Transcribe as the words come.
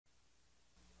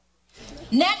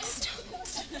Next.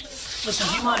 Listen,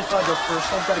 do you mind if I go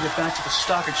first? I've got to get back to the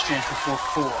stock exchange before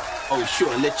 4. Oh,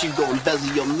 sure, let you go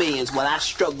embezzle your millions while I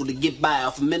struggle to get by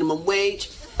off a minimum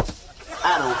wage?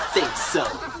 I don't think so.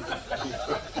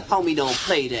 Homie don't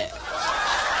play that.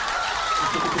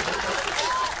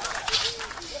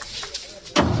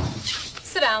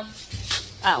 Sit down.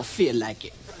 I don't feel like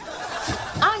it.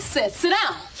 I said sit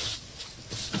down.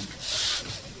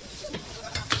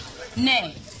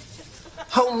 Name.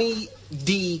 Homey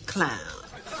D. Clown.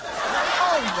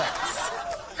 Oh, yes.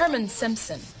 Herman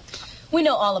Simpson. We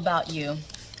know all about you.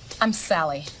 I'm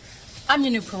Sally. I'm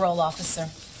your new parole officer.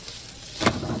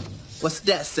 What's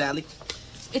that, Sally?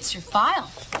 It's your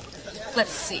file.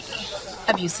 Let's see.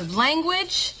 Abusive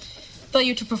language.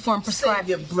 Failure to perform prescribed...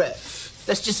 Save your breath.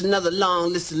 That's just another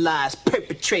long list of lies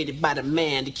perpetrated by the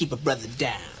man to keep a brother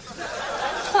down.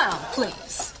 Clown,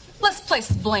 please. Let's place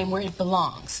the blame where it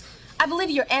belongs. I believe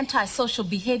your antisocial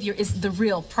behavior is the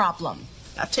real problem.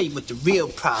 I'll tell you what the real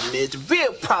problem is. The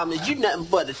real problem is you're nothing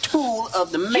but a tool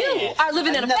of the man. You are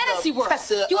living in a fantasy world.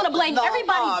 You want to blame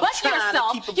everybody but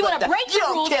yourself. You want to break the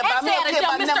rules and say at a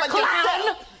jump, Mr.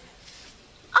 Clown.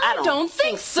 I don't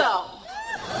think so.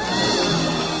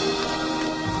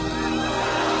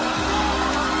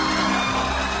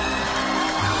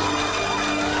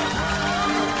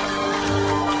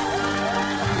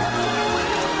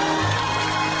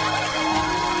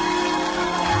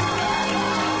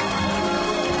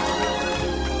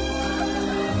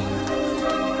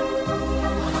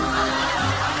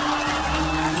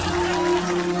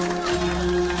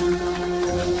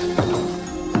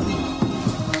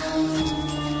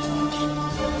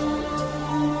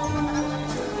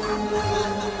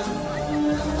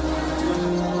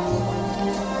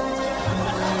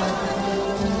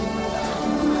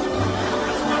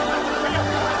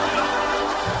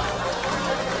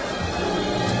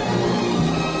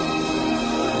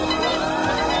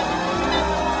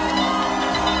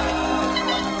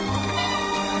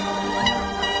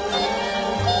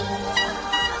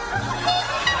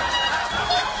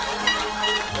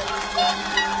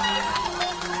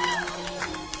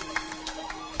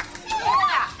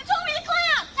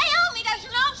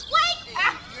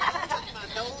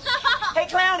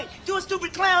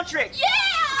 Trick.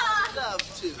 Yeah! Love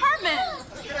to. Herman!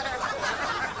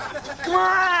 Come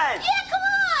on! Yeah, come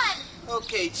on!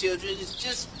 Okay, children, it's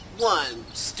just one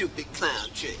stupid clown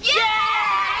trick.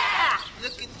 Yeah!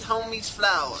 Look at Homey's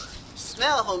flower.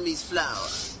 Smell Homey's flower.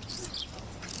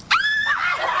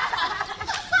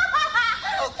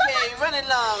 Okay, run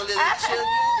along, little children.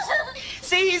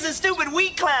 See, he's a stupid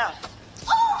weak clown.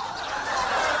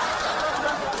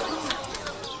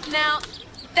 Now,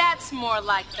 that's more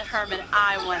like the Herman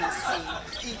I want to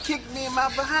see. He kicked me in my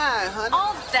behind, honey.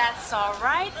 Oh, that's all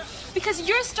right. Because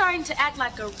you're starting to act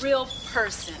like a real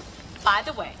person. By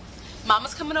the way,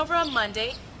 Mama's coming over on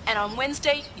Monday, and on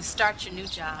Wednesday, you start your new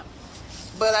job.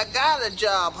 But I got a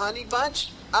job, honey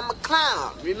bunch. I'm a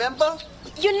clown, remember?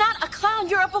 You're not a clown,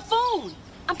 you're a buffoon.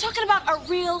 I'm talking about a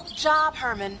real job,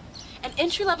 Herman. An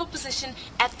entry-level position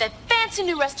at that fancy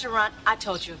new restaurant I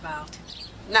told you about.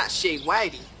 Not Shea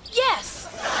Whitey. Yes.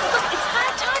 Look, it's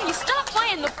high time you stop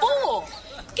playing the fool.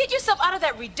 Get yourself out of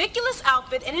that ridiculous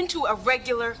outfit and into a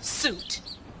regular suit.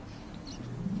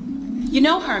 You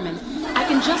know, Herman, I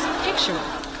can just picture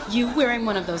it. You wearing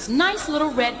one of those nice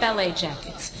little red ballet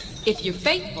jackets. If you're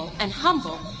faithful and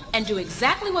humble and do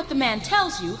exactly what the man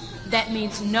tells you, that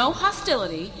means no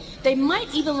hostility. They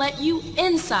might even let you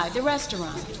inside the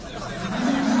restaurant.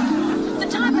 The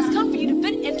time has come for you to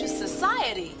fit into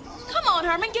society. Come on,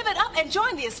 Herman, give it up and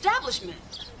join the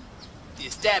establishment. The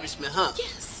establishment, huh?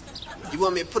 Yes. You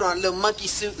want me to put on a little monkey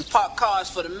suit and park cars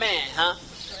for the man, huh?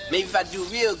 Maybe if I do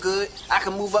real good, I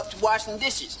can move up to washing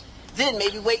dishes. Then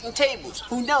maybe waiting tables.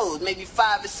 Who knows, maybe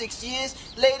 5 or 6 years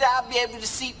later I'll be able to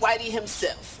seat Whitey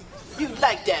himself. You'd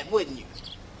like that, wouldn't you?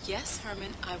 Yes,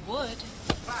 Herman, I would.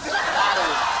 I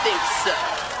don't think so.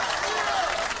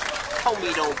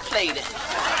 Homie don't play that.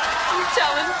 You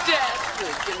tell him Dad.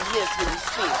 Good, give him this when he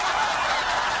sleeps.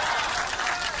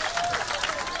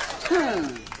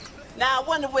 Now I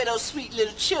wonder where those sweet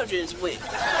little children's went.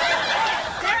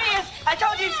 There he is. I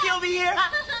told you he'd still be here. Hey,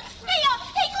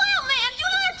 clown man, do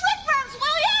another trick for us,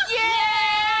 will you?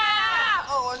 Yeah!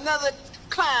 Oh, another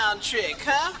clown trick,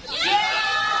 huh?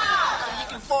 Yeah! You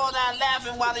can fall down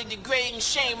laughing while I degrade and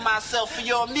shame myself for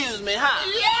your amusement, huh?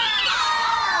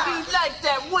 Yeah! You'd like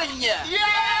that, wouldn't you?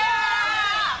 Yeah!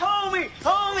 Homey,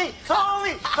 homey,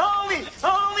 homey, homey,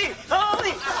 homey,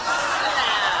 homey.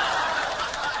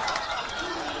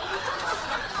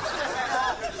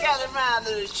 Gather around,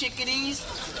 little chickadees.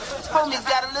 Homey's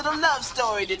got a little love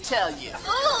story to tell you.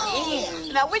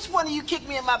 Ooh. Now, which one of you kicked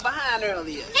me in my behind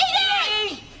earlier?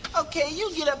 Hey, Okay,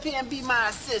 you get up here and be my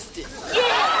assistant.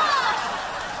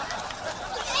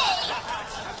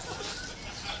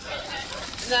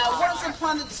 Now, once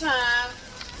upon a time,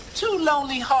 two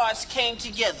lonely hearts came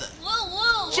together.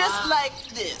 Woo. Just like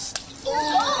this.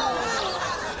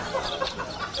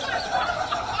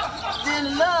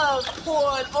 Then love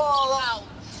poured all out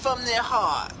from their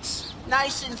hearts.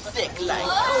 Nice and thick like.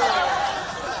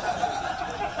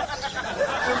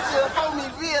 Until Homey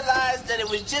realized that it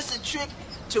was just a trick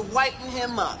to whiten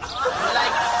him up.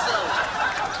 Like so.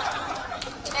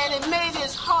 And it made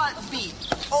his heart beat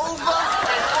over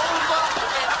and over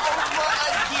and over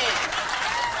again.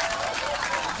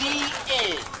 The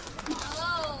end.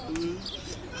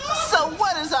 So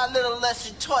what has our little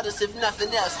lesson taught us, if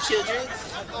nothing else, children?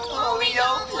 We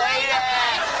don't play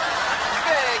that.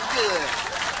 Very good.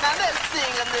 Now let's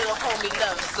sing a little Homey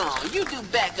love song. You do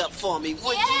back up for me,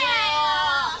 would you?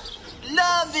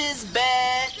 Love is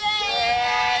bad.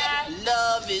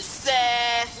 Love is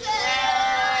sad.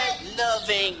 Love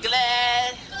ain't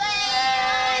glad.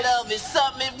 Love is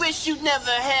something wish you never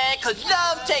had. Cause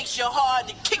love takes your heart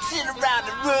and kicks it around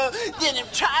the room. Then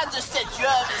it tries to set you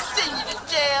up and send you to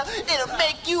jail. It'll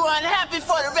make you unhappy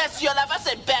for the rest of your life. I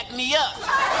said, back me up.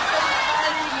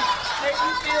 Make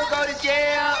you still go to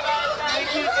jail.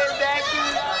 Make you get back to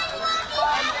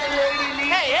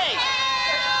Hey,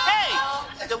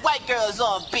 the white girl's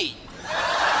on beat.